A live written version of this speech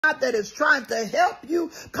that is trying to help you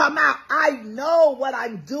come out. I know what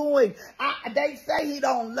I'm doing. They say he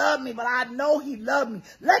don't love me, but I know he loves me.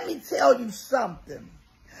 Let me tell you something.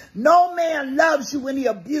 No man loves you when he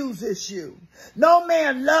abuses you. No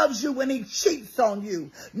man loves you when he cheats on you.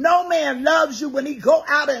 No man loves you when he go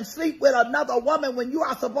out and sleep with another woman when you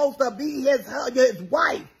are supposed to be his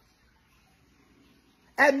wife.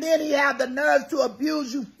 And then he have the nerves to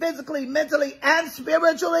abuse you physically, mentally, and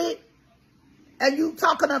spiritually. And you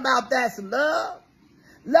talking about that's love?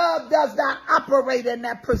 Love does not operate in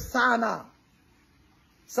that persona.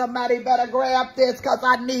 Somebody better grab this because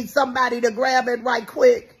I need somebody to grab it right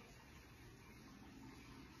quick.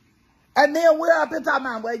 And then we're up here talking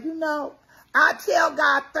about, well, you know, I tell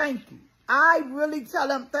God thank you. I really tell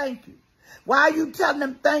him thank you. Why are you telling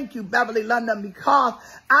him thank you, Beverly, London? Because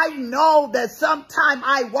I know that sometimes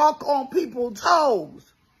I walk on people's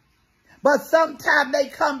toes. But sometimes they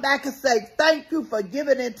come back and say, thank you for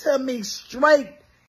giving it to me straight